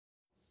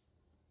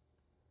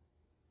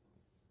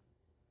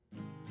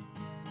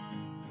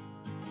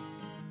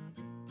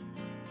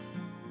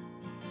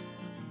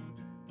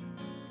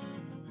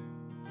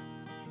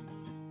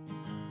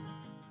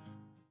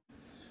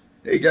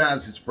Hey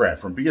guys, it's Brad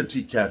from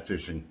B&T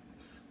Catfishing.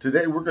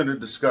 Today we're going to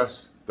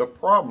discuss the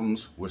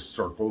problems with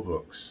circle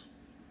hooks.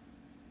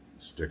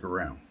 Stick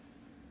around.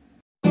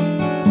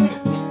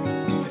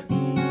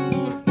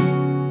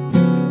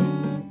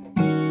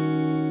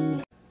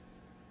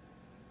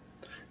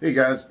 Hey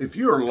guys, if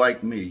you are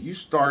like me, you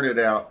started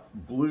out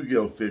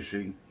bluegill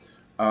fishing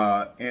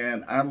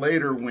and I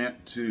later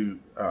went to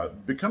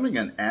becoming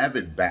an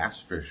avid bass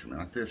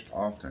fisherman. I fished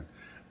often.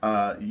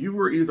 You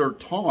were either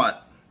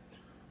taught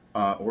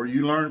or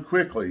you learn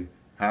quickly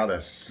how to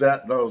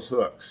set those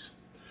hooks.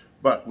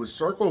 But with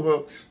circle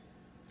hooks,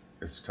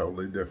 it's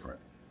totally different.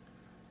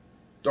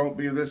 Don't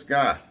be this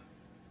guy.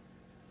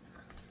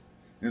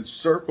 In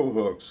circle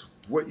hooks,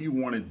 what you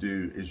want to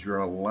do is you're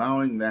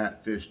allowing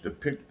that fish to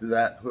pick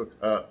that hook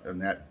up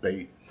and that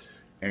bait,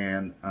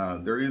 and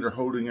they're either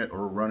holding it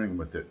or running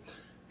with it.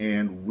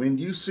 And when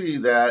you see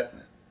that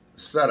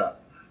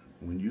setup,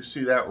 when you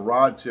see that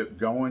rod tip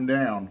going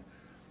down,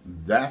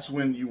 that's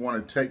when you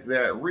want to take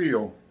that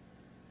reel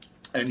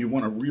and you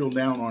want to reel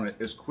down on it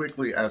as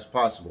quickly as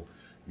possible.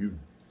 You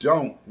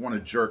don't want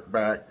to jerk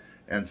back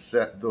and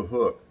set the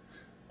hook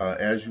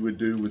as you would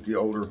do with the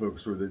older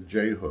hooks or the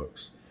J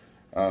hooks.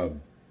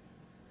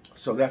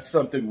 So that's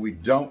something we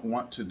don't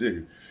want to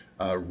do.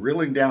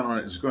 Reeling down on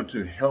it is going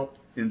to help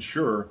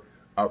ensure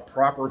a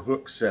proper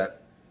hook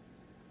set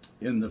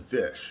in the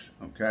fish,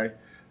 okay?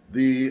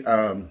 The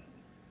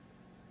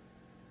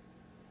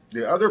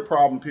other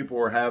problem people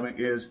are having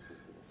is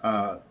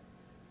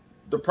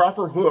the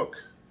proper hook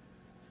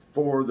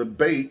for the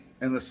bait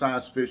and the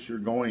size fish you're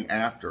going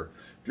after.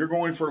 If you're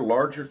going for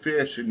larger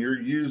fish and you're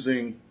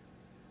using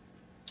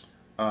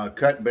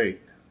cut bait,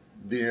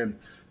 then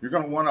you're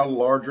going to want a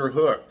larger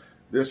hook.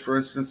 This, for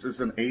instance, is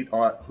an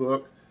 8/0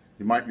 hook.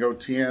 You might go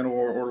 10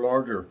 or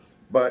larger,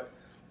 but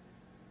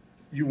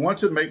you want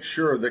to make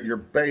sure that your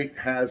bait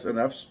has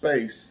enough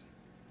space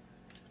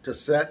to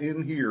set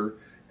in here,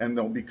 and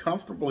there'll be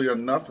comfortably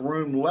enough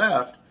room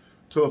left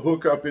to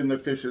hook up in the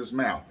fish's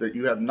mouth, that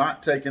you have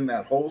not taken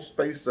that whole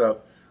space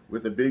up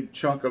with a big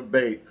chunk of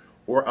bait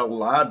or a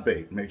live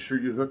bait. Make sure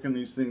you're hooking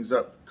these things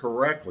up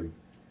correctly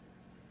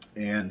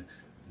and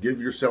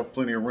give yourself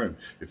plenty of room.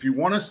 If you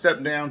want to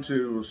step down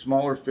to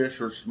smaller fish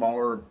or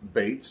smaller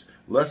baits,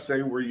 let's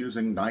say we're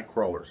using night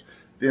crawlers,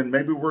 then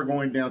maybe we're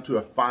going down to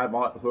a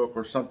 5/0 hook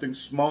or something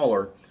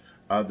smaller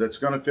that's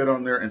going to fit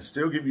on there and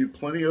still give you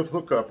plenty of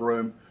hookup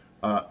room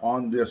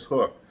on this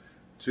hook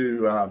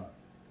to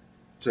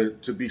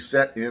be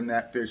set in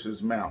that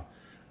fish's mouth.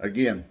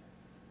 Again,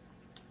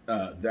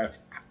 that's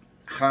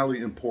highly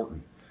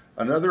important.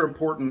 Another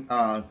important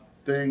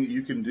thing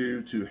you can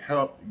do to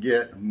help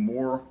get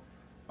more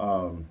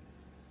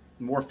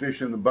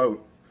fish in the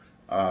boat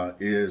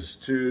is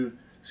to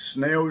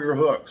snail your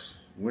hooks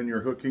when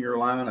you're hooking your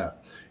line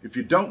up. If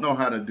you don't know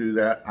how to do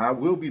that, I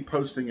will be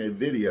posting a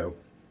video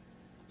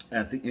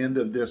at the end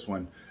of this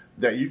one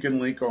that you can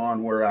link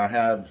on, where I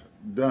have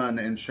done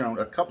and shown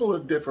a couple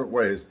of different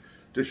ways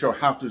to show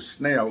how to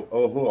snail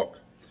a hook.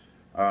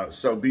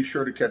 So be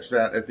sure to catch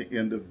that at the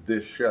end of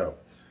this show.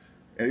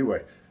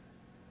 Anyway,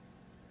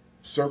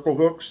 circle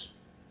hooks,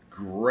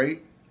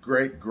 great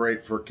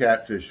for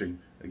catfishing.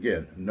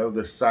 Again, know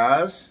the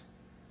size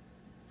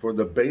for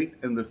the bait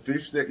and the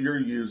fish that you're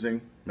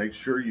using. Make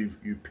sure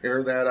you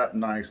pair that up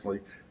nicely.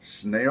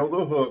 Snail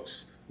the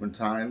hooks when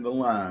tying the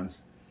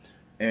lines.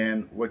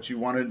 And what you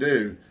want to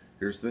do,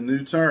 here's the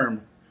new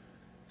term,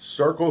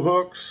 circle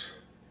hooks,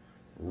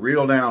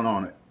 reel down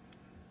on it.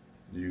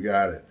 You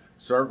got it.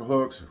 Circle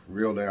hooks,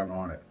 reel down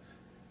on it.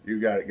 You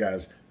got it,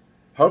 guys.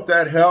 Hope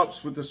that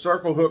helps with the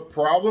circle hook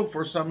problem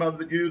for some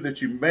of you that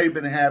you may have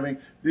been having.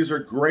 These are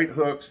great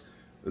hooks.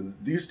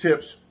 These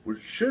tips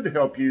should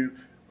help you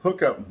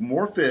hook up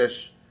more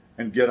fish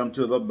and get them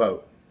to the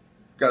boat.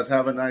 Guys,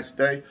 have a nice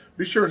day.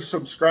 Be sure to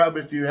subscribe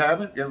if you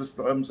haven't. Give us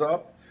a thumbs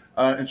up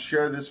and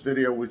share this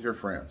video with your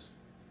friends.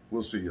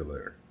 We'll see you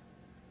later.